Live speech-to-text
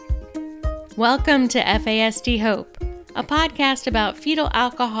Welcome to FASD Hope, a podcast about fetal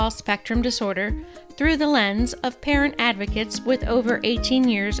alcohol spectrum disorder through the lens of parent advocates with over 18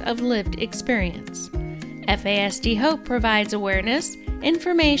 years of lived experience. FASD Hope provides awareness,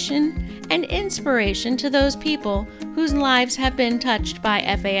 information, and inspiration to those people whose lives have been touched by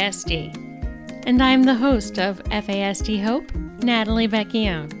FASD. And I'm the host of FASD Hope, Natalie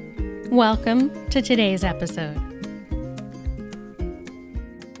Vecchione. Welcome to today's episode.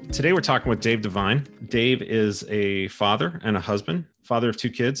 Today we're talking with Dave Devine. Dave is a father and a husband, father of two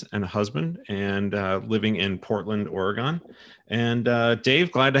kids and a husband, and living in Portland, Oregon. And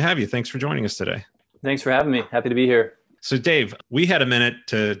Dave, glad to have you. Thanks for joining us today. Thanks for having me. Happy to be here. So Dave, we had a minute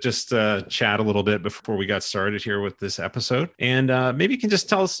to just chat a little bit before we got started here with this episode. And maybe you can just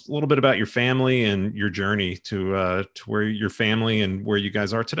tell us a little bit about your family and your journey to where your family and where you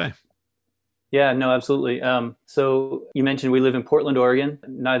guys are today. Yeah, no, absolutely. So you mentioned we live in Portland, Oregon.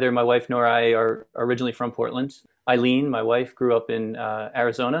 Neither my wife nor I are originally from Portland. Eileen, my wife, grew up in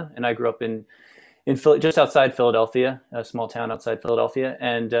Arizona, and I grew up in just outside Philadelphia, a small town outside Philadelphia.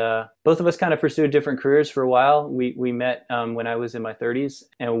 And both of us kind of pursued different careers for a while. We met when I was in my 30s,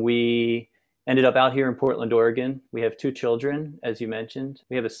 and we ended up out here in Portland, Oregon. We have two children, as you mentioned.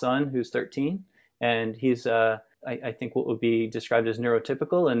 We have a son who's 13, and he's I think what would be described as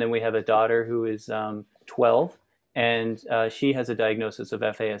neurotypical. And then we have a daughter who is 12, and she has a diagnosis of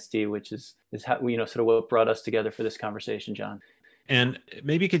FASD, which is how, sort of what brought us together for this conversation, John. And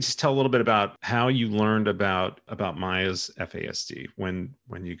maybe you could just tell a little bit about how you learned about Maya's FASD when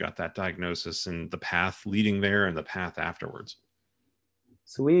you got that diagnosis and the path leading there and the path afterwards.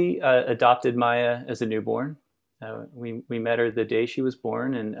 So we adopted Maya as a newborn. We met her the day she was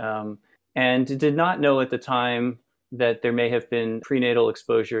born, and did not know at the time that there may have been prenatal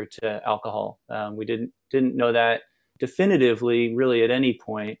exposure to alcohol. We didn't know that definitively really at any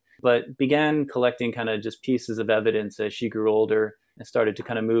point, but began collecting kind of just pieces of evidence as she grew older and started to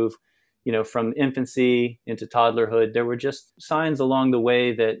kind of move, from infancy into toddlerhood. There were just signs along the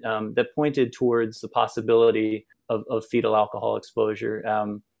way that pointed towards the possibility of fetal alcohol exposure.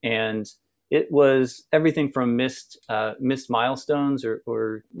 And it was everything from missed milestones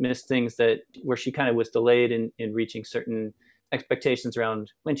or missed things where she kind of was delayed in reaching certain expectations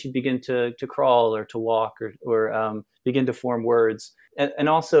around when she'd begin to crawl or to walk or begin to form words. And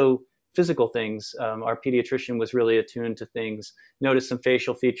also physical things. Our pediatrician was really attuned to things, noticed some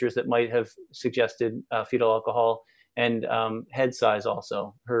facial features that might have suggested fetal alcohol, and head size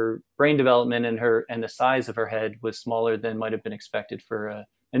also. Her brain development and the size of her head was smaller than might have been expected for a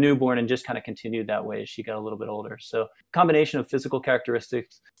newborn, and just kind of continued that way as she got a little bit older. So combination of physical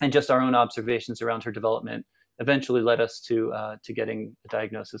characteristics and just our own observations around her development eventually led us to getting the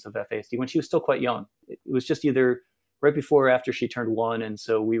diagnosis of FASD when she was still quite young. It was just either right before or after she turned 1. And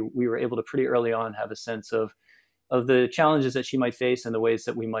so we were able to pretty early on have a sense of the challenges that she might face and the ways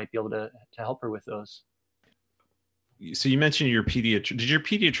that we might be able to help her with those. So you mentioned your pediatrician. Did your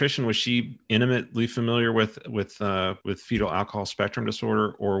pediatrician, was she intimately familiar with fetal alcohol spectrum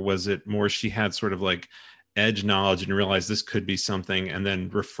disorder, or was it more she had sort of like edge knowledge and realized this could be something and then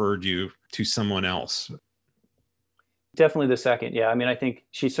referred you to someone else? Definitely the second. Yeah. I mean, I think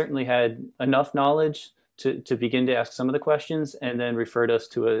she certainly had enough knowledge to begin to ask some of the questions, and then referred us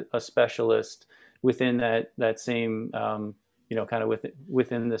to a specialist within that same kind of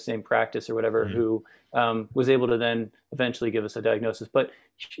within the same practice or whatever, mm-hmm. who was able to then eventually give us a diagnosis. But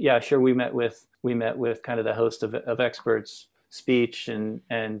yeah, sure, we met with kind of the host of experts, speech and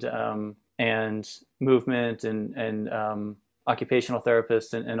movement and occupational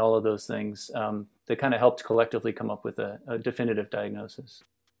therapists and all of those things that kind of helped collectively come up with a definitive diagnosis.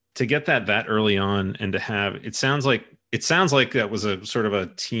 To get that early on, and to have, it sounds like that was a sort of a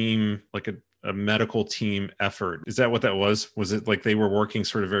team, like a medical team effort. Is that what that was? Was it like they were working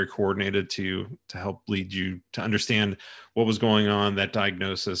sort of very coordinated to help lead you to understand what was going on, that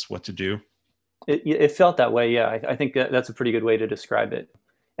diagnosis, what to do? It felt that way. Yeah. I think that's a pretty good way to describe it.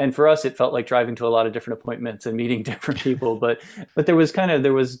 And for us, it felt like driving to a lot of different appointments and meeting different people, but there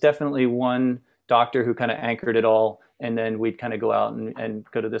was definitely one doctor who kind of anchored it all. And then we'd kind of go out and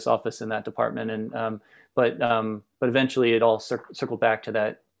go to this office in that department. But eventually it all circled back to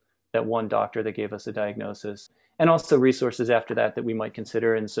that one doctor that gave us a diagnosis, and also resources after that we might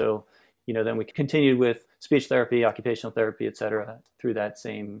consider. And so, then we continued with speech therapy, occupational therapy, et cetera, through that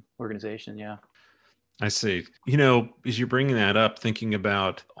same organization. Yeah. I see. As you're bringing that up, thinking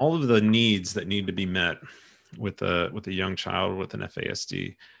about all of the needs that need to be met with a young child with an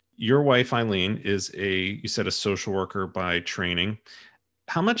FASD. Your wife, Eileen, is you said a social worker by training.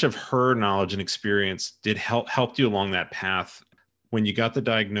 How much of her knowledge and experience did helped you along that path when you got the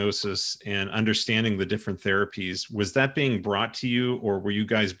diagnosis and understanding the different therapies, was that being brought to you, or were you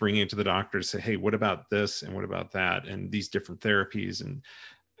guys bringing it to the doctor to say, hey, what about this and what about that and these different therapies? And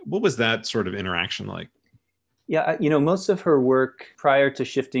what was that sort of interaction like? Yeah, most of her work prior to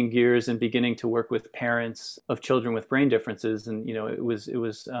shifting gears and beginning to work with parents of children with brain differences, and it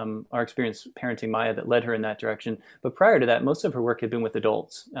was our experience parenting Maya that led her in that direction. But prior to that, most of her work had been with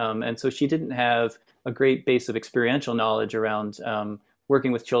adults, and so she didn't have a great base of experiential knowledge around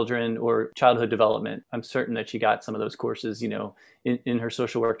working with children or childhood development. I'm certain that she got some of those courses, in her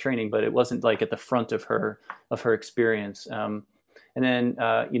social work training, but it wasn't like at the front of her experience. And then,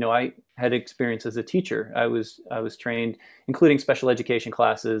 I had experience as a teacher. I was trained, including special education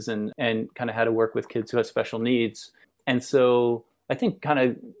classes, and kind of how to work with kids who have special needs. And so I think kind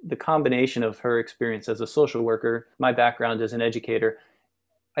of the combination of her experience as a social worker, my background as an educator,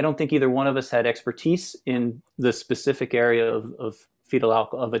 I don't think either one of us had expertise in the specific area of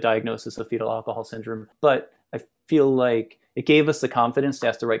a diagnosis of fetal alcohol syndrome. But I feel like it gave us the confidence to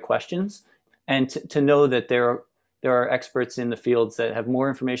ask the right questions and to know that there are experts in the fields that have more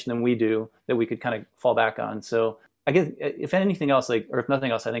information than we do that we could kind of fall back on. So I guess if anything else, or if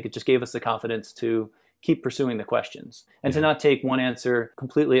nothing else, I think it just gave us the confidence to keep pursuing the questions and to not take one answer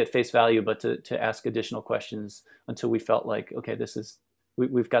completely at face value, but to ask additional questions until we felt like, okay,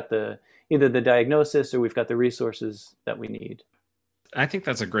 we've got either the diagnosis or we've got the resources that we need. I think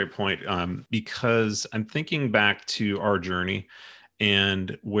that's a great point, because I'm thinking back to our journey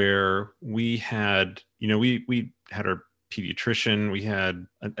and where we had, we had our pediatrician. We had,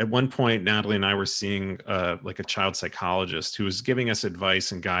 at one point, Natalie and I were seeing like a child psychologist who was giving us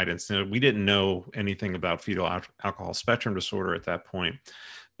advice and guidance. Now, we didn't know anything about fetal alcohol spectrum disorder at that point,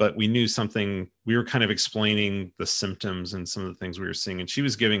 but we knew something. We were kind of explaining the symptoms and some of the things we were seeing, and she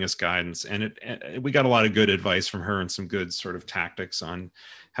was giving us guidance. And we got a lot of good advice from her and some good sort of tactics on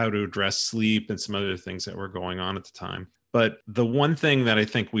how to address sleep and some other things that were going on at the time. But the one thing that I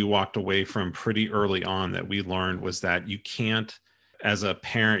think we walked away from pretty early on that we learned was that you can't, as a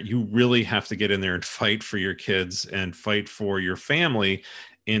parent, you really have to get in there and fight for your kids and fight for your family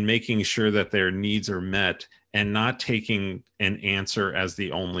in making sure that their needs are met and not taking an answer as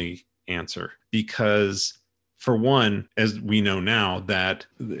the only answer. Because for one, as we know now, that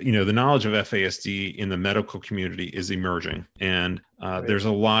the knowledge of FASD in the medical community is emerging, and there's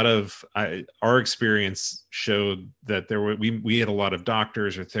a lot of our experience showed that we had a lot of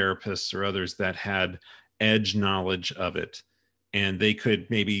doctors or therapists or others that had edge knowledge of it, and they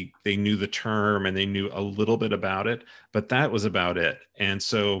knew the term and they knew a little bit about it, but that was about it. And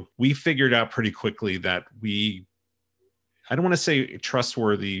so we figured out pretty quickly that I don't want to say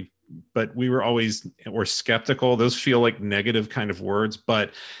trustworthy, but we were skeptical. Those feel like negative kind of words,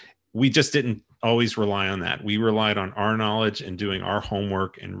 but we just didn't always rely on that. We relied on our knowledge and doing our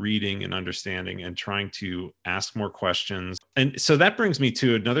homework and reading and understanding and trying to ask more questions. And so that brings me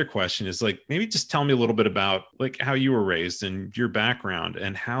to another question is like, maybe just tell me a little bit about like how you were raised and your background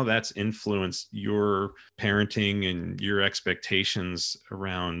and how that's influenced your parenting and your expectations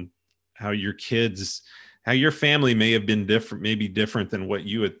around how your family may have been different than what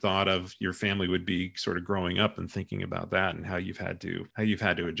you had thought of your family would be sort of growing up and thinking about that and how you've had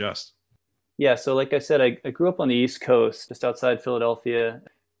to adjust. Yeah. So like I said, I grew up on the East Coast, just outside Philadelphia.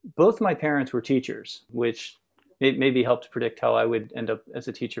 Both my parents were teachers, which maybe helped predict how I would end up as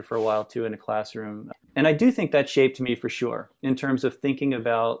a teacher for a while too in a classroom. And I do think that shaped me for sure in terms of thinking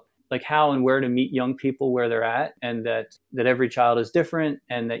about like how and where to meet young people where they're at, and that every child is different,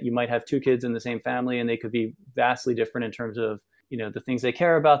 and that you might have two kids in the same family and they could be vastly different in terms of, the things they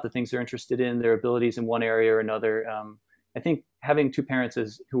care about, the things they're interested in, their abilities in one area or another. I think having two parents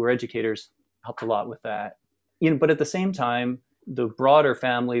who were educators helped a lot with that. But at the same time, the broader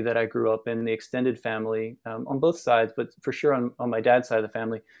family that I grew up in, the extended family on both sides, but for sure on my dad's side of the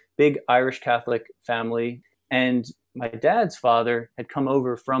family, big Irish Catholic family. And my dad's father had come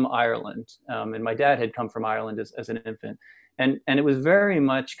over from Ireland, and my dad had come from Ireland as an infant. And it was very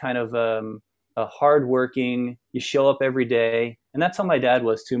much kind of a hardworking, you show up every day. And that's how my dad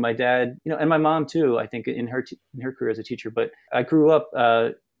was too. My dad, and my mom too, I think in her career as a teacher. But I grew up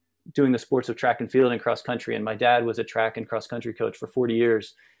doing the sports of track and field and cross country. And my dad was a track and cross country coach for 40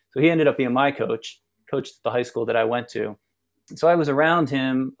 years. So he ended up being my coached at the high school that I went to. So I was around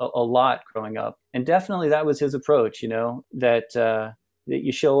him a lot growing up. And definitely that was his approach, that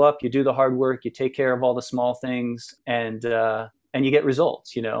you show up, you do the hard work, you take care of all the small things, and you get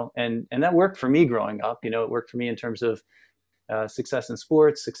results, and that worked for me growing up. It worked for me in terms of success in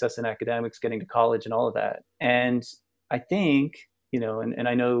sports, success in academics, getting to college and all of that. And I think, and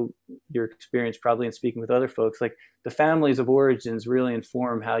I know your experience probably in speaking with other folks, like the families of origins really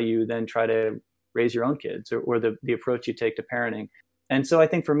inform how you then try to raise your own kids, or the approach you take to parenting. And so I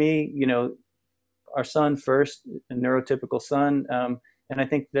think for me, our son first, a neurotypical son, and I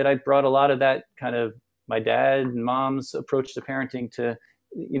think that I brought a lot of that kind of my dad and mom's approach to parenting to,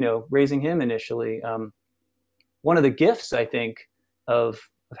 raising him initially. One of the gifts, I think, of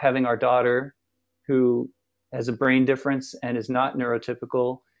having our daughter, who has a brain difference and is not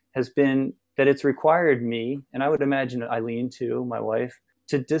neurotypical, has been that it's required me, and I would imagine Eileen too, my wife,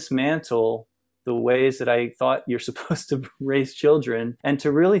 to dismantle the ways that I thought you're supposed to raise children, and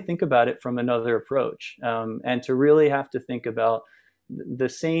to really think about it from another approach, and to really have to think about the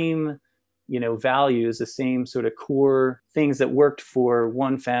same, values, the same sort of core things that worked for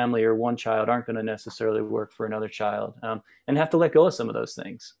one family or one child aren't going to necessarily work for another child, and have to let go of some of those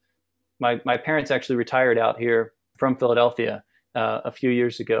things. My parents actually retired out here from Philadelphia a few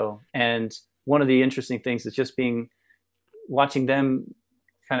years ago, and one of the interesting things is just watching them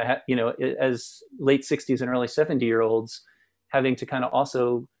kind of, as late 60s and early 70-year-olds, having to kind of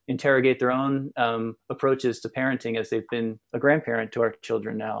also interrogate their own approaches to parenting as they've been a grandparent to our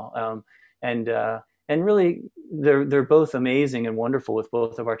children now. And really, they're both amazing and wonderful with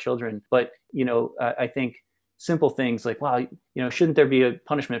both of our children. But, I think simple things like, wow, shouldn't there be a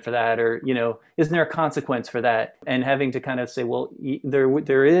punishment for that? Or, isn't there a consequence for that? And having to kind of say, well,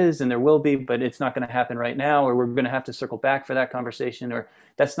 there is and there will be, but it's not going to happen right now, or we're going to have to circle back for that conversation, or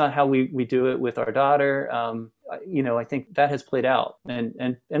that's not how we do it with our daughter. I think that has played out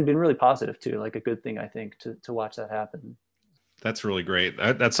and been really positive too, like a good thing, I think, to watch that happen. That's really great.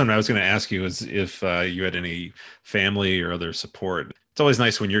 That's something I was going to ask you, is if you had any family or other support. It's always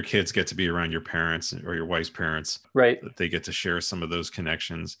nice when your kids get to be around your parents or your wife's parents, right? That they get to share some of those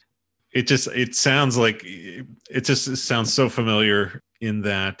connections. It sounds so familiar in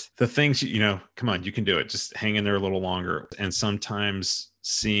that the things, come on, you can do it. Just hang in there a little longer. And sometimes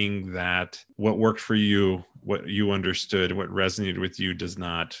seeing that what worked for you, what you understood, what resonated with you does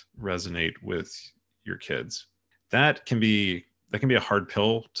not resonate with your kids. That can be a hard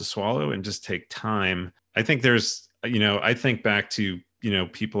pill to swallow and just take time. I think I think back to,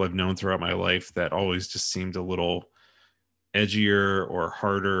 people I've known throughout my life that always just seemed a little edgier or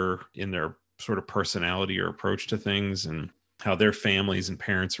harder in their sort of personality or approach to things, and how their families and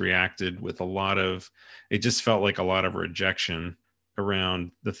parents reacted with it just felt like a lot of rejection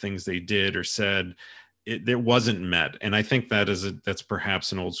around the things they did or said. It wasn't met. And I think that's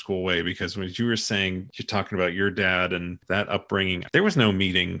perhaps an old school way, because when you were saying, you're talking about your dad and that upbringing, there was no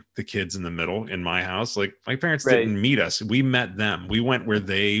meeting the kids in the middle in my house. Like, my parents Right. didn't meet us. We met them. We went where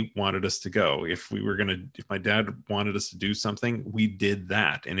they wanted us to go. If my dad wanted us to do something, we did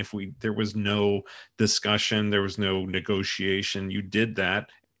that. And there was no discussion, there was no negotiation, you did that.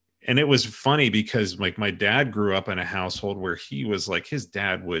 And it was funny because, like, my dad grew up in a household where he was like, his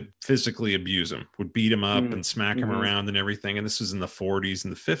dad would physically abuse him, would beat him up and smack him around and everything. And this was in the 40s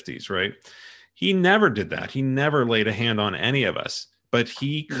and the 50s, right? He never did that. He never laid a hand on any of us, but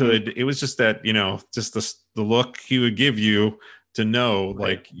he could. It was just that, just the look he would give you to know,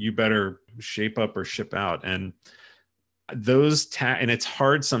 like, you better shape up or ship out. And and it's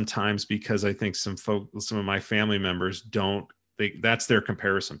hard sometimes, because I think some of my family members that's their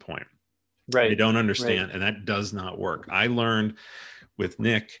comparison point. Right. They don't understand. Right. And that does not work. I learned with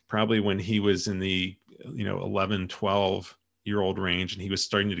Nick probably when he was in the, 11, 12-year-old range, and he was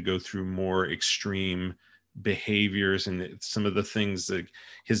starting to go through more extreme behaviors, and some of the things that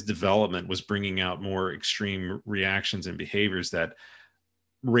his development was bringing out more extreme reactions and behaviors, that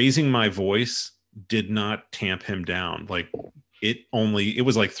raising my voice did not tamp him down. Like, it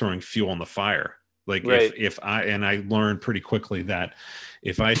was like throwing fuel on the fire. Like, right. I learned pretty quickly that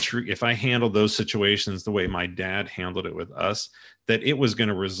if I handled those situations the way my dad handled it with us, that it was going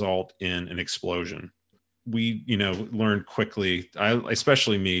to result in an explosion. We, learned quickly,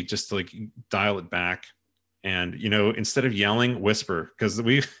 especially me, just to like dial it back. And, instead of yelling, whisper, because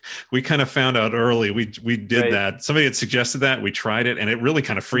we kind of found out early, we did right. that. Somebody had suggested that, we tried it, and it really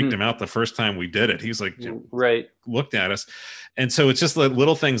kind of freaked him out the first time we did it. He was like, right. Looked at us. And so it's just like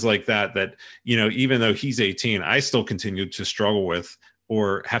little things like that, even though he's 18, I still continue to struggle with,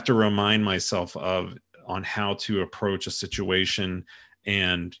 or have to remind myself of, on how to approach a situation.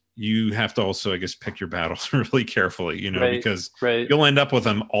 And you have to also, I guess, pick your battles really carefully, right. because right. you'll end up with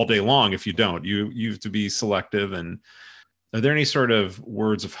them all day long if you don't. You have to be selective. And are there any sort of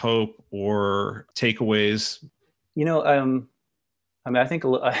words of hope or takeaways? I think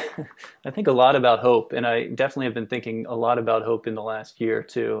a lot about hope, and I definitely have been thinking a lot about hope in the last year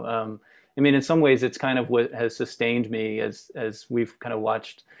too. In some ways, it's kind of what has sustained me as we've kind of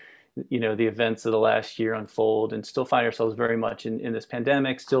watched, the events of the last year unfold, and still find ourselves very much in this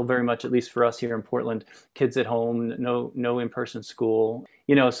pandemic, still very much, at least for us here in Portland, kids at home, no in-person school.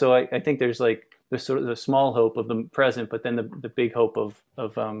 So I think there's like the sort of the small hope of the present, but then the big hope of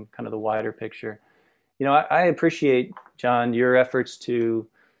kind of the wider picture. I appreciate, John, your efforts to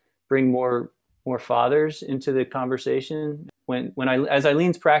bring more fathers into the conversation. As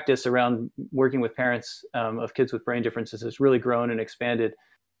Eileen's practice around working with parents of kids with brain differences has really grown and expanded,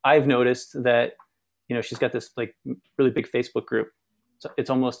 I've noticed that, she's got this like really big Facebook group. So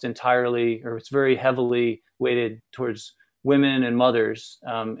it's almost entirely, or it's very heavily weighted towards women and mothers,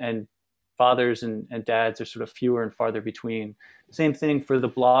 and fathers and dads are sort of fewer and farther between. Same thing for the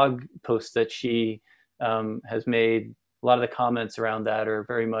blog posts that she has made. A lot of the comments around that are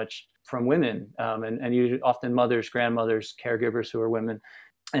very much from women, and usually often mothers, grandmothers, caregivers who are women.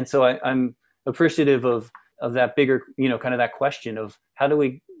 And so I'm appreciative of that bigger, kind of that question of how do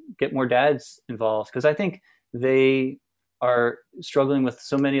we get more dads involved? Because I think they are struggling with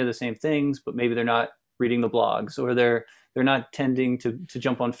so many of the same things, but maybe they're not reading the blogs, or they're not tending to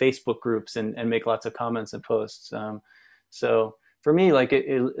jump on Facebook groups and make lots of comments and posts. So for me, like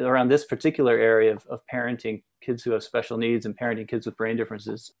around this particular area of parenting kids who have special needs and parenting kids with brain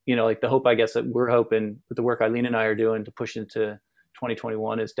differences, like the hope, I guess, that we're hoping with the work Eileen and I are doing to push into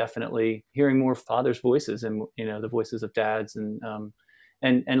 2021 is definitely hearing more fathers' voices, and the voices of dads,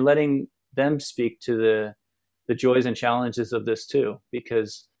 and letting them speak to the joys and challenges of this too,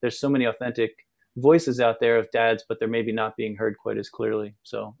 because there's so many authentic voices out there of dads, but they're maybe not being heard quite as clearly.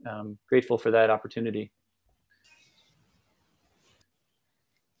 So grateful for that opportunity.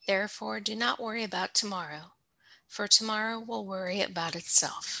 Therefore, do not worry about tomorrow, for tomorrow will worry about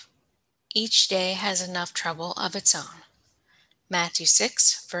itself. Each day has enough trouble of its own. Matthew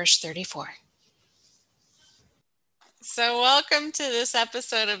 6, verse 34. So welcome to this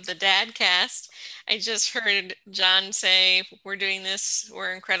episode of the Dadcast. I just heard John say, we're doing this,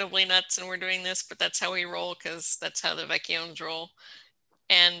 we're incredibly nuts and we're doing this, but that's how we roll, because that's how the Vecchiones roll.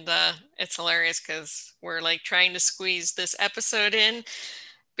 And it's hilarious because we're like trying to squeeze this episode in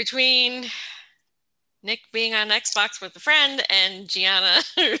between Nick being on Xbox with a friend and Gianna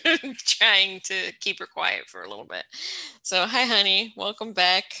trying to keep her quiet for a little bit. So hi, honey. Welcome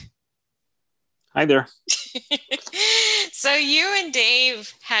back. Hi there. So you and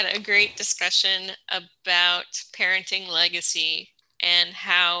Dave had a great discussion about parenting legacy and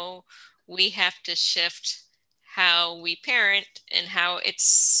how we have to shift how we parent, and how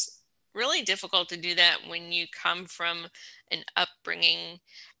it's really difficult to do that when you come from an upbringing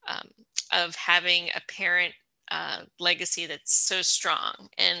of having a parent legacy that's so strong.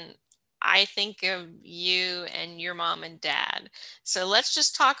 And I think of you and your mom and dad. So let's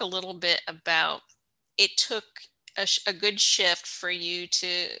just talk a little bit about, it took a good shift for you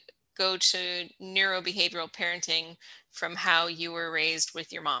to go to neurobehavioral parenting from how you were raised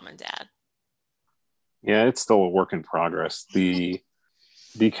with your mom and dad. Yeah, it's still a work in progress.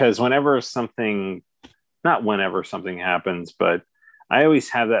 Because not whenever something happens, but I always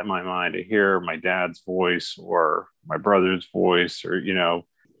have that in my mind. To hear my dad's voice or my brother's voice, or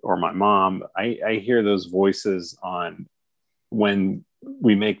or my mom. I hear those voices on when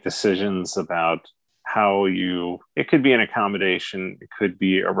we make decisions about how it could be an accommodation, it could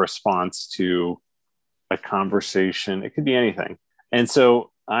be a response to a conversation, it could be anything. And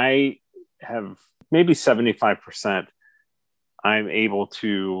so I have maybe 75%. I'm able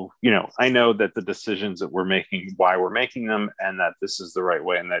to, I know that the decisions that we're making, why we're making them, and that this is the right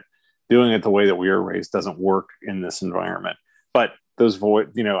way, and that doing it the way that we were raised doesn't work in this environment. But those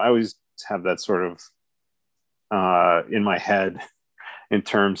I always have that sort of in my head in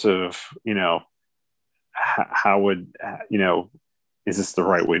terms of, how would, is this the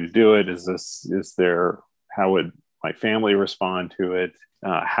right way to do it? How would my family respond to it?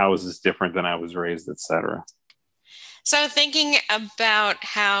 How is this different than I was raised, et cetera? So thinking about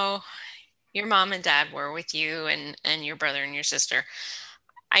how your mom and dad were with you and your brother and your sister,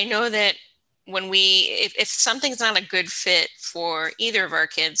 I know that when if something's not a good fit for either of our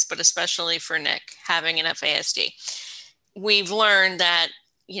kids, but especially for Nick having an FASD, we've learned that,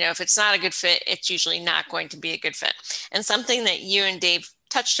 if it's not a good fit, it's usually not going to be a good fit. And something that you and Dave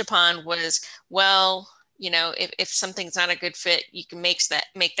touched upon was, well, if something's not a good fit, you can make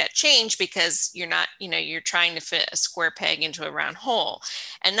that change, because you're not, you're trying to fit a square peg into a round hole.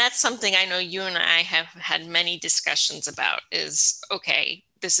 And that's something I know you and I have had many discussions about is, okay,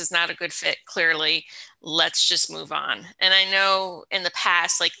 this is not a good fit. Clearly, let's just move on. And I know in the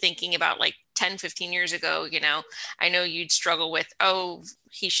past, like thinking about like 10, 15 years ago, I know you'd struggle with, oh,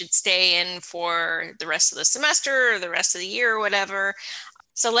 he should stay in for the rest of the semester or the rest of the year or whatever.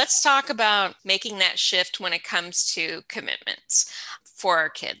 So let's talk about making that shift when it comes to commitments for our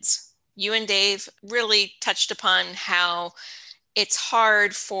kids. You and Dave really touched upon how it's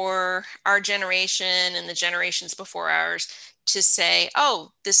hard for our generation and the generations before ours to say,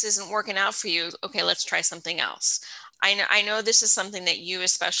 oh, this isn't working out for you. Okay, let's try something else. I know this is something that you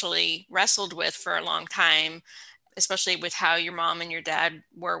especially wrestled with for a long time, especially with how your mom and your dad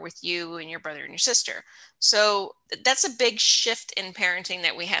were with you and your brother and your sister. So that's a big shift in parenting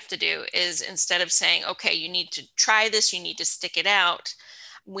that we have to do, is instead of saying, okay, you need to try this, you need to stick it out.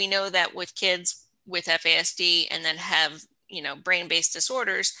 We know that with kids with FASD and then have, brain-based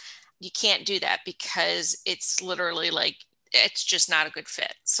disorders, you can't do that because it's literally like, it's just not a good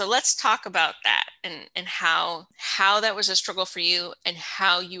fit. So let's talk about that and how that was a struggle for you and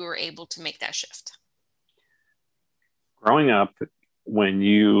how you were able to make that shift. Growing up, when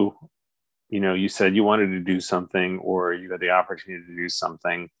you said you wanted to do something or you had the opportunity to do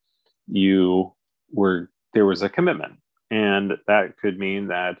something, there was a commitment. And that could mean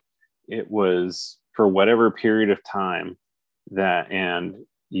that it was for whatever period of time and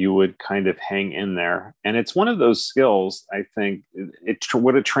you would kind of hang in there. And it's one of those skills, I think,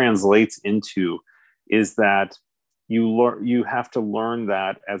 what it translates into is that you have to learn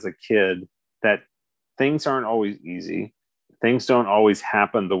that as a kid, that things aren't always easy. Things don't always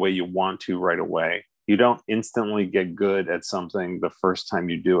happen the way you want to right away. You don't instantly get good at something the first time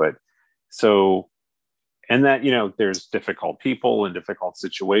you do it. So, and that, there's difficult people and difficult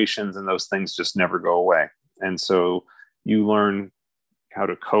situations, and those things just never go away. And so you learn how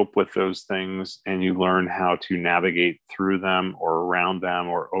to cope with those things, and you learn how to navigate through them or around them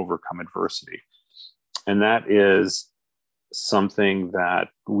or overcome adversity. And that is something that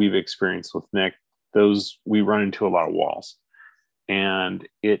we've experienced with Nick. We run into a lot of walls, and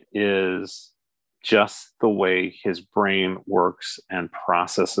it is just the way his brain works and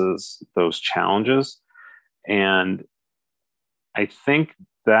processes those challenges. And I think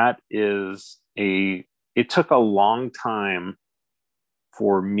it took a long time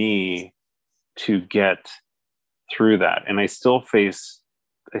for me to get through that. And I still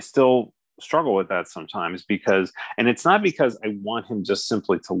struggle with that sometimes and it's not because I want him just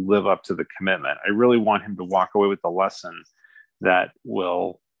simply to live up to the commitment. I really want him to walk away with the lesson that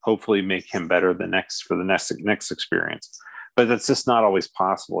will hopefully make him better for the next experience. But that's just not always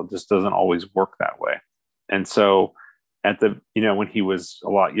possible. It just doesn't always work that way. And so when he was a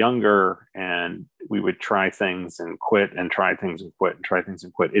lot younger and we would try things and quit and try things and quit and try things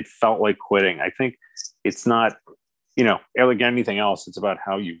and quit, it felt like quitting. I think it's not, like anything else, it's about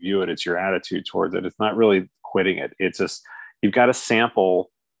how you view it. It's your attitude towards it. It's not really quitting it. It's just, you've got to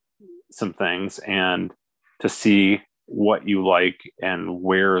sample some things and to see what you like and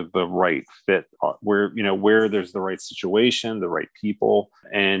where the right fit, where there's the right situation, the right people.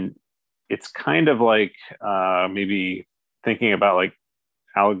 And it's kind of like maybe thinking about like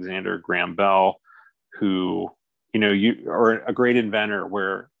Alexander Graham Bell, who, or a great inventor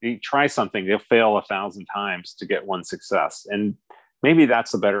where you try something, they'll fail 1,000 times to get one success. And maybe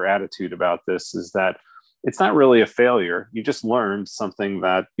that's a better attitude about this, is that it's not really a failure. You just learned something,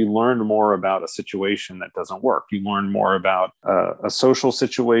 that you learned more about a situation that doesn't work. You learn more about a social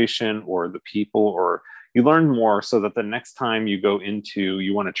situation or the people, or you learn more so that the next time you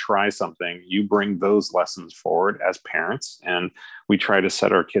want to try something, you bring those lessons forward as parents, and we try to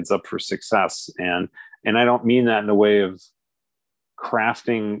set our kids up for success. And I don't mean that in a way of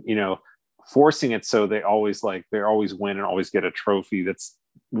crafting, forcing it so they always win and always get a trophy.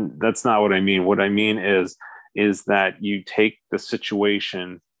 That's not what I mean. What I mean is that you take the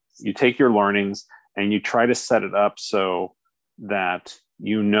situation, you take your learnings, and you try to set it up so that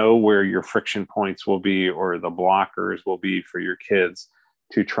where your friction points will be or the blockers will be for your kids,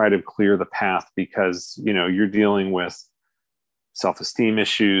 to try to clear the path, because you're dealing with self-esteem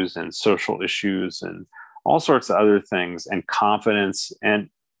issues and social issues and all sorts of other things, and confidence.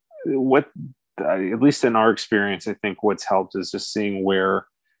 And at least in our experience, I think what's helped is just seeing where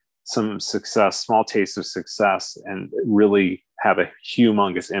some success, small tastes of success, and really have a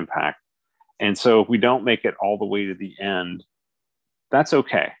humongous impact. And so if we don't make it all the way to the end, that's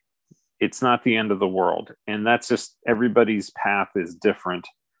okay. It's not the end of the world. And that's just, everybody's path is different.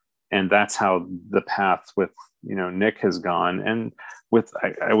 And that's how the path with, Nick has gone. And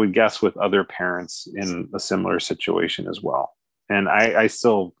I would guess with other parents in a similar situation as well. And I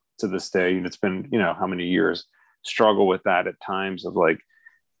still, to this day, it's been, how many years, struggle with that at times of like,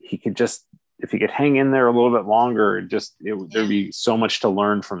 if he could hang in there a little bit longer, there'd be so much to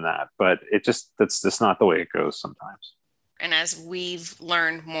learn from that. But that's just not the way it goes sometimes. And as we've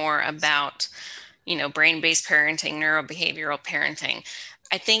learned more about, brain-based parenting, neurobehavioral parenting,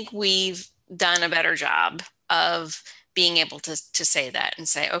 I think we've done a better job of being able to say that and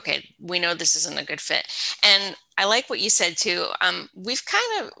say, okay, we know this isn't a good fit. And I like what you said too.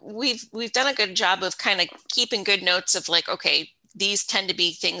 We've done a good job of kind of keeping good notes of like, okay, these tend to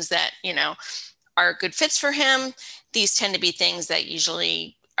be things that, are good fits for him. These tend to be things that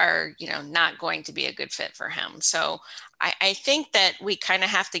usually are, not going to be a good fit for him. So I think that we kind of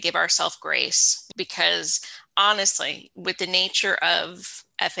have to give ourselves grace, because honestly, with the nature of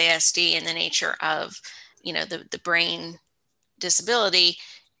FASD and the nature of, the brain disability,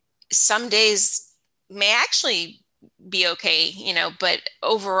 some days may actually be okay, but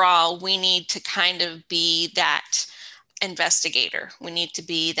overall, we need to kind of be that investigator. We need to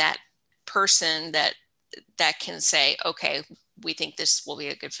be that person that can say, okay, we think this will be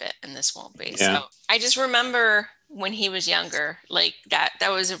a good fit and this won't be. Yeah. So I just remember when he was younger, like that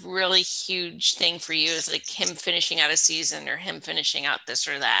was a really huge thing for you, is like him finishing out a season or him finishing out this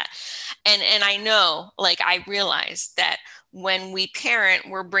or that. And I know, like, I realize that when we parent,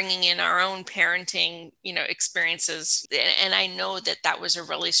 we're bringing in our own parenting, experiences. And I know that was a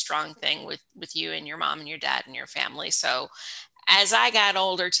really strong thing with you and your mom and your dad and your family. So as I got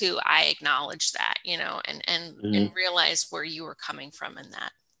older too, I acknowledged that, and realized where you were coming from in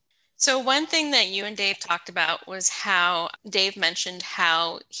that. So one thing that you and Dave talked about was how Dave mentioned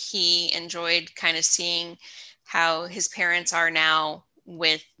how he enjoyed kind of seeing how his parents are now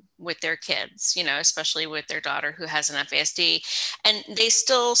with their kids, especially with their daughter who has an FASD, and they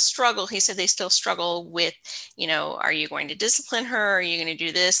still struggle. He said they still struggle with, are you going to discipline her? Are you going to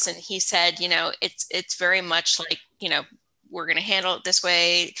do this? And he said, it's very much like, we're going to handle it this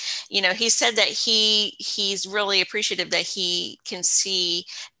way. He said that he's really appreciative that he can see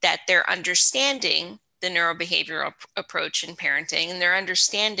that they're understanding the neurobehavioral approach in parenting, and they're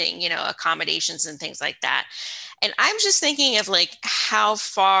understanding, accommodations and things like that. And I'm just thinking of like how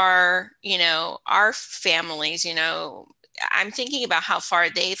far, our families, I'm thinking about how far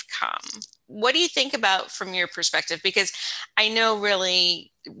they've come. What do you think about from your perspective? Because I know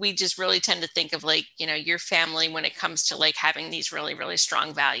really, we just really tend to think of like, your family when it comes to like having these really, really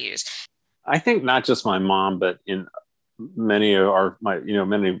strong values. I think not just my mom, but in many on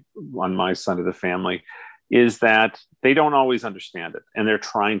my side of the family, is that they don't always understand it, and they're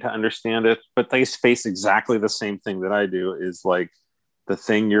trying to understand it, but they face exactly the same thing that I do, is like the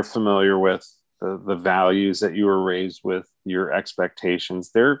thing you're familiar with, the values that you were raised with, your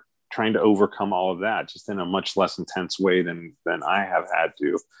expectations. They're trying to overcome all of that just in a much less intense way than I have had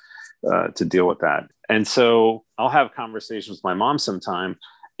to deal with that. And so I'll have conversations with my mom sometime,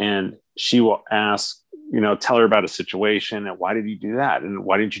 and she will ask, tell her about a situation, and why did you do that? And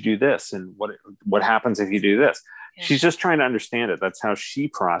why didn't you do this? And what happens if you do this? Yeah. She's just trying to understand it. That's how she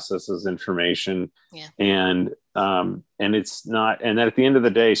processes information. Yeah. And it's not, and then at the end of the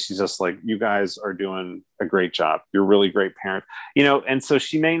day, she's just like, you guys are doing a great job. You're really great parents, and so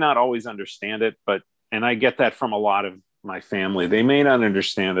she may not always understand it, and I get that from a lot of my family. They may not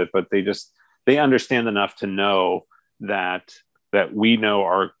understand it, but they understand enough to know that we know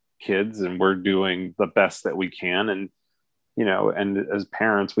our kids and we're doing the best that we can. And, and as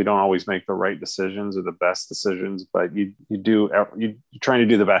parents, we don't always make the right decisions or the best decisions, but you're trying to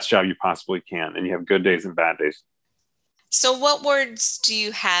do the best job you possibly can. And you have good days and bad days. So what words do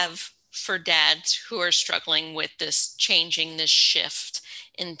you have for dads who are struggling with this shift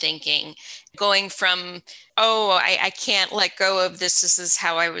in thinking, going from, I can't let go of this. This is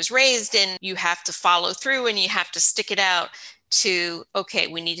how I was raised, and you have to follow through and you have to stick it out, to, okay,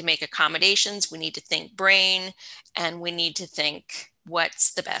 we need to make accommodations. We need to think brain, and we need to think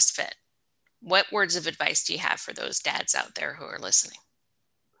what's the best fit. What words of advice do you have for those dads out there who are listening?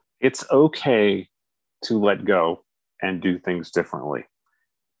 It's okay to let go and do things differently.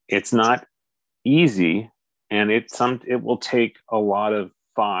 It's not easy, and it will take a lot of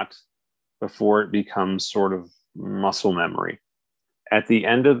thought before it becomes sort of muscle memory. At the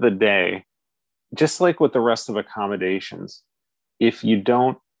end of the day, just like with the rest of accommodations, if you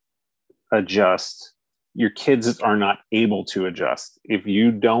don't adjust, your kids are not able to adjust. If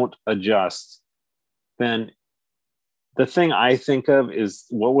you don't adjust, then the thing I think of is,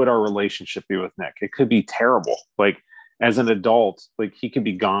 what would our relationship be with Nick? It could be terrible. Like, as an adult, like, he could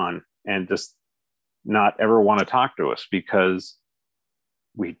be gone and just not ever want to talk to us because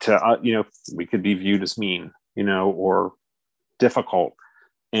we could be viewed as mean, or difficult.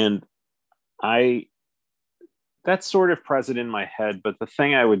 And that's sort of present in my head. But the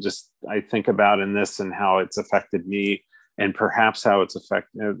thing I think about in this, and how it's affected me, and perhaps how it's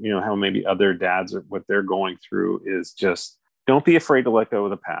affected, how maybe other dads are, what they're going through, is just, don't be afraid to let go of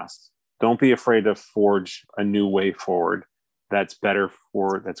the past. Don't be afraid to forge a new way forward. that's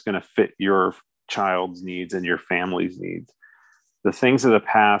that's going to fit your child's needs and your family's needs. The things of the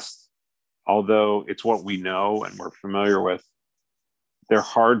past, although it's what we know and we're familiar with, they're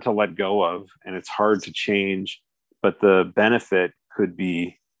hard to let go of, and it's hard to change, but the benefit could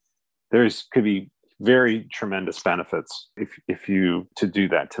be very tremendous benefits if you to do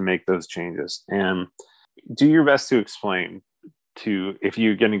that, to make those changes. And do your best to explain to, if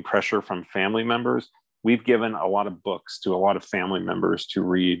you're getting pressure from family members, we've given a lot of books to a lot of family members to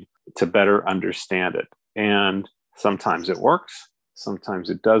read to better understand it. And sometimes it works, sometimes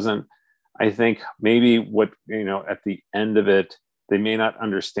it doesn't. I think maybe at the end of it, they may not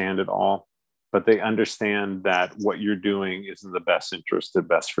understand it all, but they understand that what you're doing is in the best interest and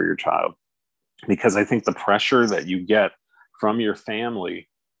best for your child. Because I think the pressure that you get from your family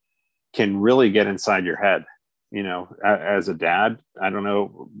can really get inside your head. As a dad, I don't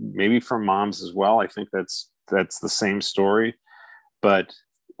know, maybe from moms as well. I think that's the same story. But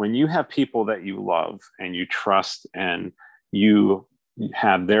when you have people that you love and you trust, and you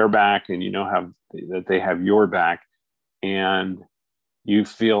have their back, and that they have your back, and you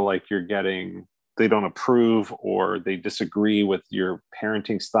feel like they don't approve, or they disagree with your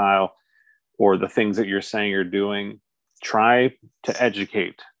parenting style or the things that you're saying or doing, try to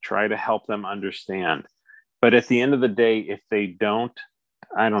educate, try to help them understand. But at the end of the day, if they don't,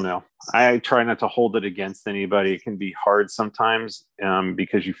 I don't know. I try not to hold it against anybody. It can be hard sometimes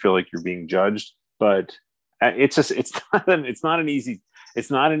because you feel like you're being judged. But it's not an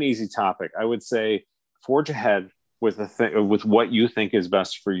easy topic. I would say forge ahead with what you think is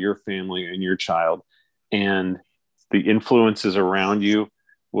best for your family and your child, and the influences around you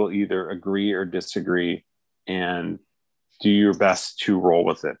will either agree or disagree, and do your best to roll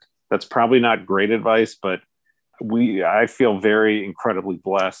with it. That's probably not great advice, but I feel very incredibly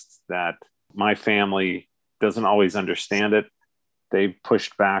blessed that my family doesn't always understand it. They've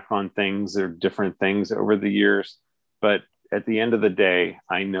pushed back on things or different things over the years, but at the end of the day,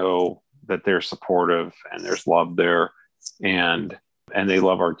 I know that they're supportive and there's love there, and they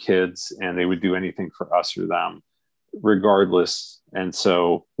love our kids, and they would do anything for us or them regardless. And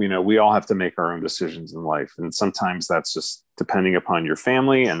so, we all have to make our own decisions in life. And sometimes that's just depending upon your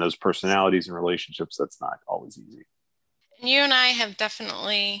family and those personalities and relationships. That's not always easy. You and I have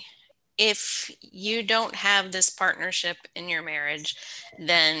definitely, if you don't have this partnership in your marriage,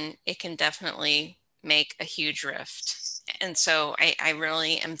 then it can definitely make a huge rift. And so I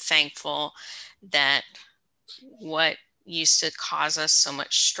really am thankful that what used to cause us so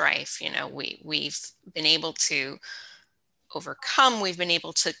much strife, we've been able to overcome, we've been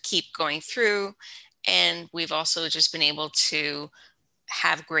able to keep going through, and we've also just been able to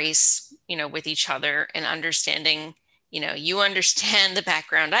have grace, with each other, and understanding, you understand the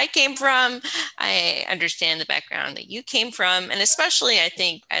background I came from, I understand the background that you came from, and especially I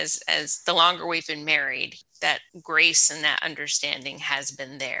think as the longer we've been married, that grace and that understanding has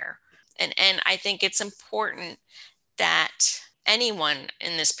been there. And I think it's important that anyone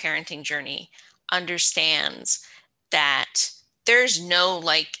in this parenting journey understands that there's no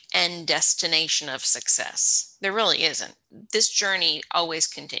end destination of success. There really isn't. This journey always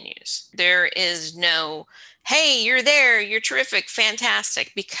continues. There is no, hey, you're there, you're terrific,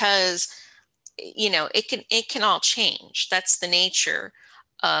 fantastic, because it can all change. That's the nature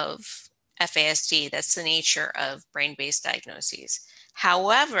of FASD. That's the nature of brain-based diagnoses.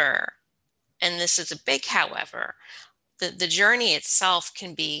 However, and this is a big however, the journey itself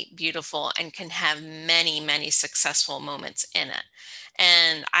can be beautiful and can have many, many successful moments in it.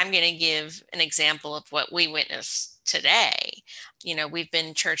 And I'm going to give an example of what we witnessed today. We've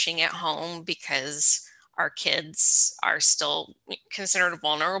been churching at home because our kids are still considered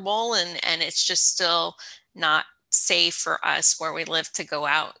vulnerable, and it's just still not safe for us where we live to go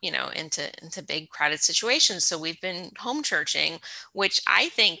out, into big crowded situations. So we've been home churching, which I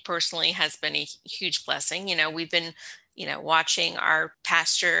think personally has been a huge blessing. We've been watching our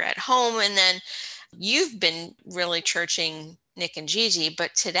pastor at home, and then you've been really churching Nick and Gigi,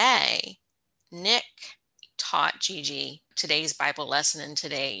 but today Nick taught Gigi today's Bible lesson, and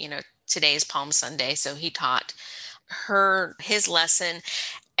today's Palm Sunday. So he taught her his lesson.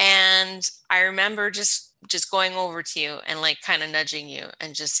 And I remember just going over to you and kind of nudging you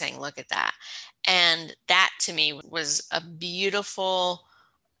and just saying, look at that. And that to me was a beautiful,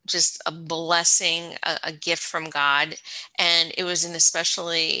 just a blessing, a gift from God. And it was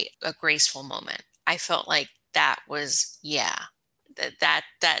especially a graceful moment. I felt like that was, that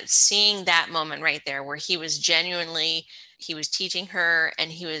seeing that moment right there where he was teaching her,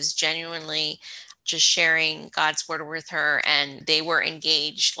 and he was genuinely just sharing God's word with her. And they were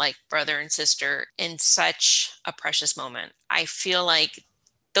engaged like brother and sister in such a precious moment. I feel like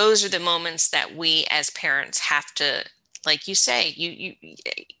those are the moments that we as parents have to, like you say, you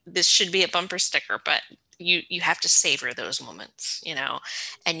this should be a bumper sticker, but you have to savor those moments,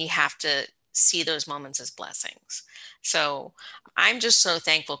 and you have to see those moments as blessings. So I'm just so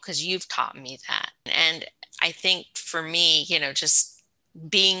thankful because you've taught me that. And I think for me, just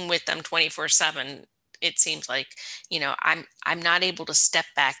being with them 24/7, it seems like, I'm not able to step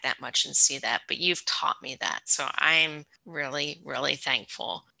back that much and see that, but you've taught me that. So I'm really, really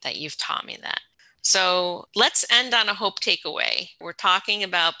thankful that you've taught me that. So let's end on a hope takeaway. We're talking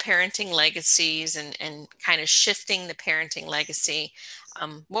about parenting legacies and kind of shifting the parenting legacy.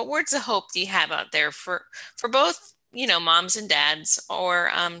 What words of hope do you have out there for both, moms and dads,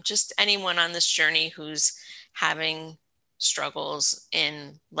 or just anyone on this journey who's having struggles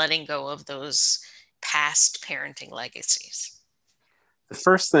in letting go of those past parenting legacies? The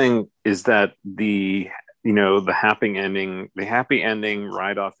first thing is that the happy ending,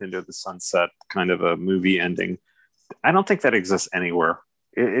 ride off into the sunset kind of a movie ending, I don't think that exists anywhere.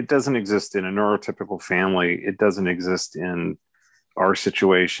 It doesn't exist in a neurotypical family. It doesn't exist in our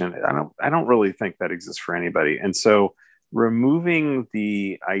situation. I don't really think that exists for anybody. And so removing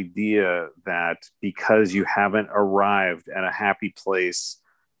the idea that because you haven't arrived at a happy place,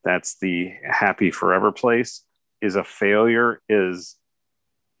 that's the happy forever place, is a failure,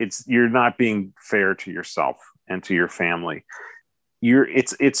 you're not being fair to yourself and to your family.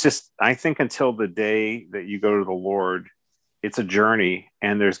 It's just, I think until the day that you go to the Lord, it's a journey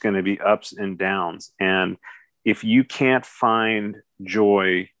and there's going to be ups and downs. And if you can't find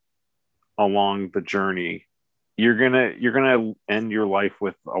joy along the journey, you're going to end your life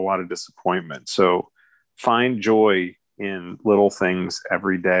with a lot of disappointment. So find joy in little things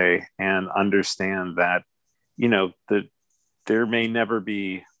every day and understand that, there may never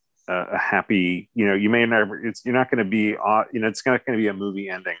be a happy, you may never, you're not going to be, it's not going to be a movie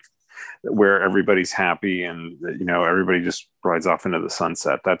ending where everybody's happy and, everybody just rides off into the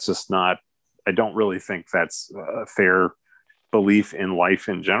sunset. That's just not, I don't really think that's a fair belief in life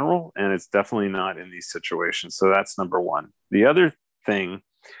in general. And it's definitely not in these situations. So that's number one. The other thing,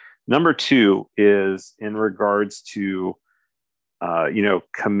 number two, is in regards to,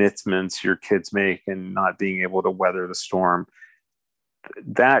 commitments your kids make and not being able to weather the storm.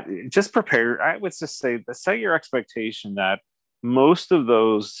 That just prepare. I would just say, set your expectation that most of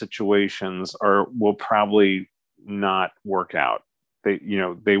those situations will probably not work out.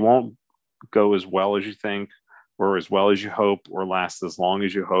 They won't go as well as you think, or as well as you hope, or last as long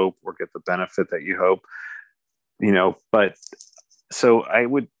as you hope, or get the benefit that you hope. But so I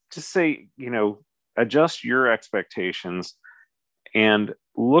would just say, adjust your expectations and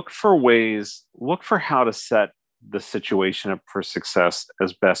look for how to set the situation up for success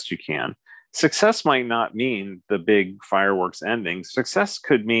as best you can. Success might not mean the big fireworks ending. Success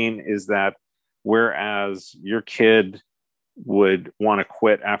could mean is that whereas your kid would want to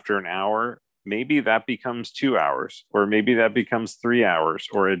quit after an hour, maybe that becomes 2 hours, or maybe that becomes 3 hours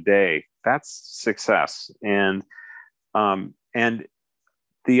or a day. That's success. And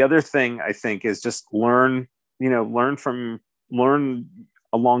the other thing I think is just learn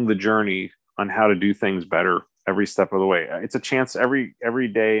along the journey on how to do things better every step of the way. It's a chance every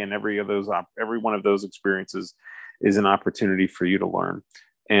day, and every one of those experiences is an opportunity for you to learn.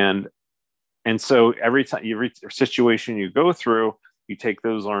 And so every situation you go through, you take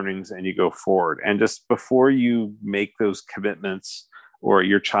those learnings and you go forward. And just before you make those commitments, or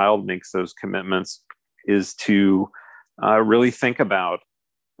your child makes those commitments, is to really think about,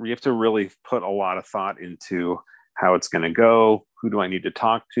 you have to really put a lot of thought into how it's going to go. Who do I need to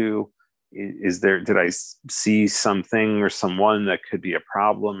talk to? Did I see something or someone that could be a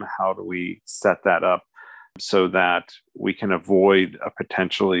problem? How do we set that up so that we can avoid a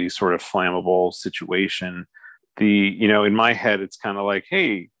potentially sort of flammable situation? In my head, it's kind of like,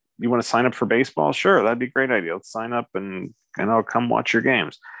 hey, you want to sign up for baseball? Sure, that'd be a great idea. Let's sign up and I'll come watch your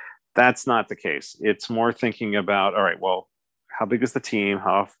games. That's not the case. It's more thinking about, all right, well, how big is the team?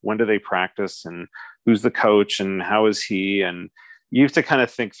 When do they practice? And who's the coach? And how is he? And you have to kind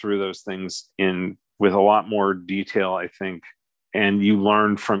of think through those things with a lot more detail, I think. And you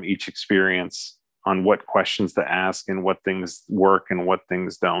learn from each experience on what questions to ask and what things work and what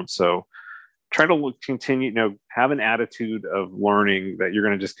things don't. So try to continue, have an attitude of learning, that you're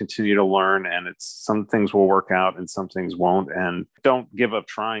going to just continue to learn, and some things will work out and some things won't. And don't give up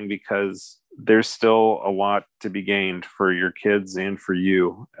trying, because there's still a lot to be gained for your kids and for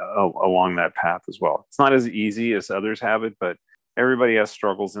you along that path as well. It's not as easy as others have it, but everybody has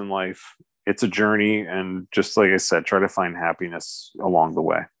struggles in life. it's a journey. And just like I said, try to find happiness along the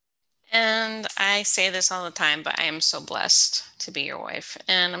way. And I say this all the time, but I am so blessed to be your wife.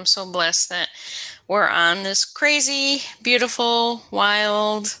 And I'm so blessed that we're on this crazy, beautiful,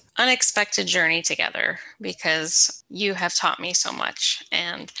 wild, unexpected journey together, because you have taught me so much.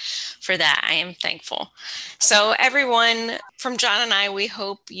 And for that, I am thankful. So everyone, from John and I, we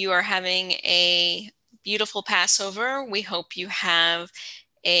hope you are having a beautiful Passover. We hope you have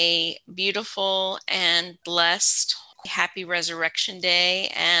a beautiful and blessed happy Resurrection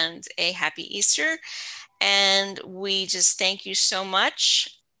Day and a happy Easter. And we just thank you so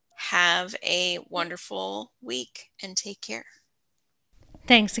much. Have a wonderful week and take care.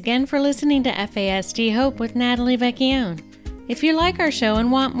 Thanks again for listening to FASD Hope with Natalie Vecchione. If you like our show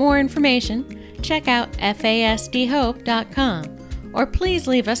and want more information, check out fasdhope.com, or please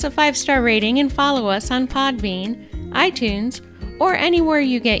leave us a 5-star rating and follow us on Podbean, iTunes, or anywhere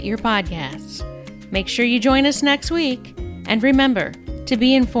you get your podcasts. Make sure you join us next week, and remember to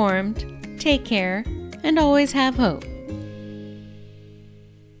be informed, take care, and always have hope.